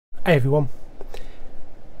Hey everyone,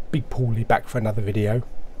 Big Pauly back for another video.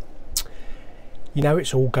 You know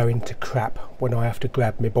it's all going to crap when I have to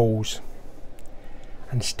grab my balls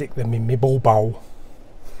and stick them in my ball bowl.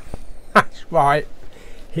 That's right,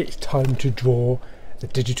 it's time to draw the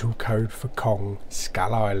digital code for Kong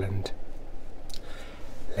Skull Island.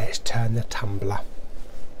 Let's turn the tumbler.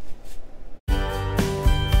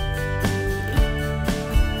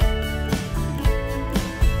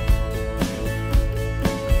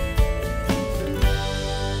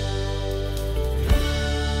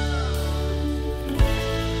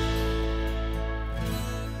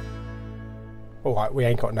 Alright, we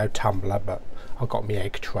ain't got no tumbler, but I've got my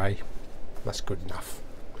egg tray. That's good enough.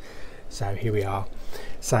 So here we are.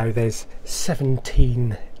 So there's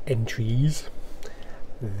 17 entries.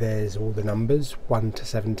 There's all the numbers, 1 to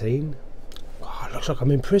 17. Oh, it looks like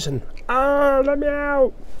I'm in prison. Oh, let me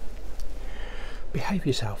out! Behave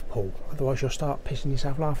yourself, Paul. Otherwise you'll start pissing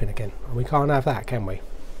yourself laughing again. And we can't have that, can we?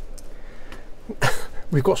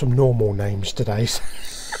 We've got some normal names today, so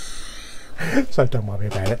don't worry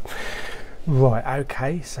about it. Right,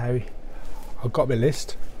 okay, so I've got my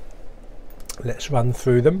list. Let's run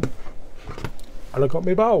through them. And I've got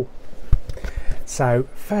my bowl. So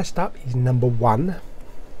first up is number 1.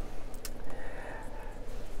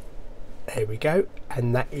 There we go,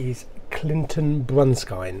 and that is Clinton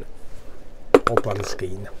Brunskine or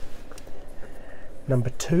Brunskine. Number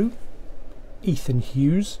 2, Ethan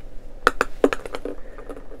Hughes.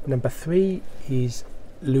 Number 3 is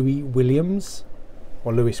Louis Williams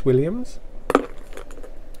or Lewis Williams.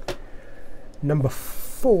 Number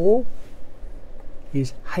 4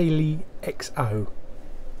 is Hayleigh XO.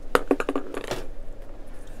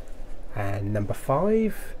 And number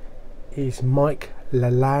 5 is Mike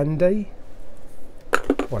Lelande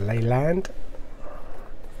or Lelande.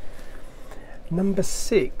 Number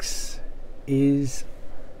 6 is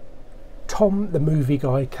Tom the Movie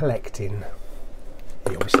Guy Collecting.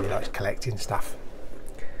 He obviously likes collecting stuff.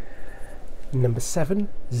 Number 7,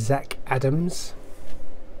 Zak Adams.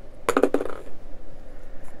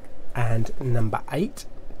 And number 8,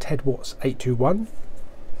 Ted Watts 821.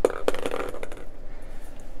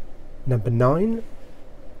 Number 9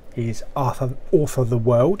 is Author the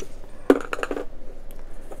World.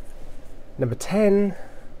 Number 10,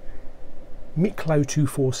 Miklo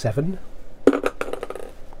 247.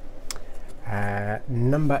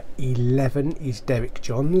 Number 11 is Derek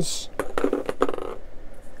Johns.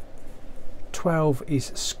 12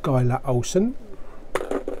 is Skyler Olson.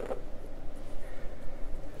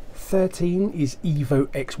 13 is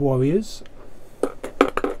xwarriorz.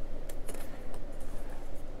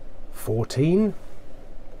 14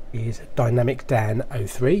 is Dynamic Dan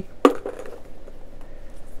 03.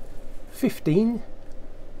 15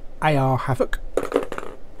 HAVOC.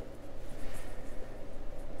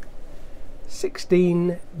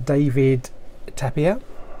 16 David Tapia.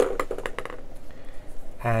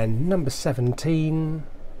 And number 17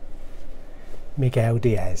 Miguel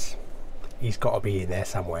Diaz. He's got to be in there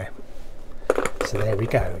somewhere. So there we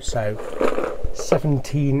go. So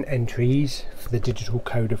 17 entries for the digital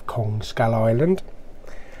code of Kong Skull Island,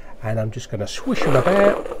 and I'm just going to swish them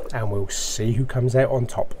about and we'll see who comes out on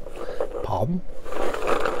top. Pardon?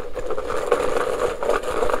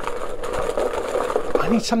 I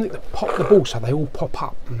need something that pop the ball so they all pop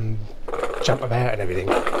up and jump about and everything.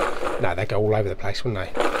 No, they go all over the place, wouldn't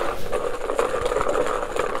they?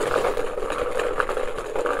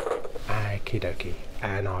 Okie dokie.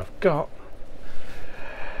 And I've got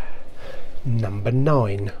number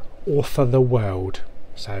 9, Author the World.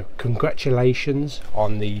 So congratulations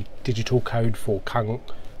on the digital code for Kong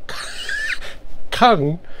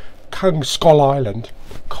Skull Island.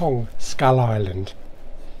 Kong Skull Island.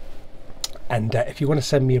 And if you want to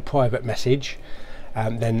send me a private message,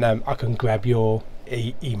 then I can grab your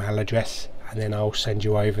email address and then I'll send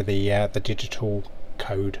you over the digital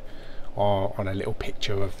code on a little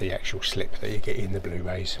picture of the actual slip that you get in the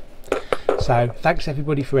Blu-rays. So thanks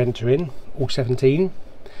everybody for entering, all 17.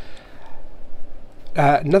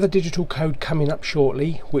 Another digital code coming up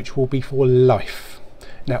shortly, which will be for life.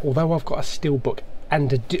 Now, although I've got a steelbook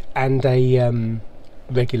and a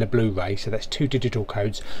regular Blu-ray, so that's 2 digital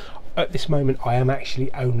codes, at this moment I am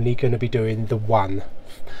actually only going to be doing the one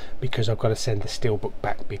because I've got to send the steelbook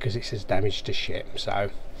back because it says damaged to ship. So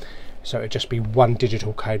it'll just be 1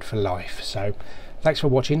 digital code for life. So thanks for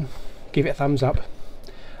watching, give it a thumbs up,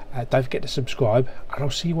 don't forget to subscribe, and I'll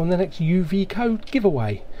see you on the next UV code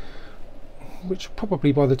giveaway, which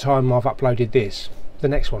probably by the time I've uploaded this, the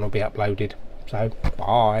next one will be uploaded. So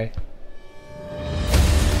bye.